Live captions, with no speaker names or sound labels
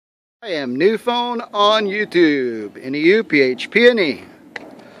I am New Phone on YouTube, NEU PHP.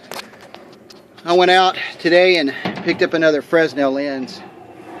 I went out today and picked up another Fresnel lens.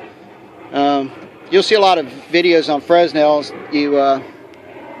 You'll see a lot of videos on Fresnels. You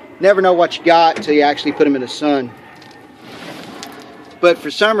never know what you got until you actually put them in the sun. But for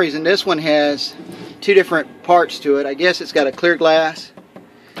some reason this one has two different parts to it. I guess it's got a clear glass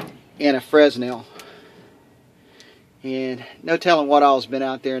and a Fresnel. And no telling what all's been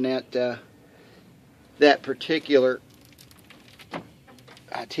out there in that particular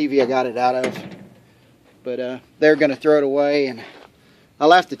TV I got it out of. But they're going to throw it away, and I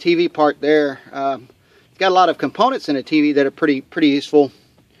left the TV part there. It's got a lot of components in a TV that are pretty useful,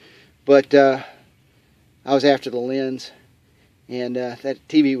 but I was after the lens, and that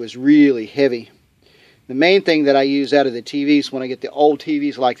TV was really heavy. The main thing that I use out of the TVs when I get the old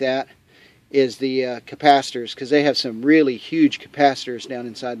TVs like that is the capacitors, because they have some really huge capacitors down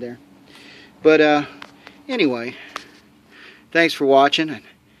inside there. But anyway, thanks for watching, and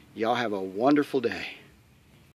y'all have a wonderful day.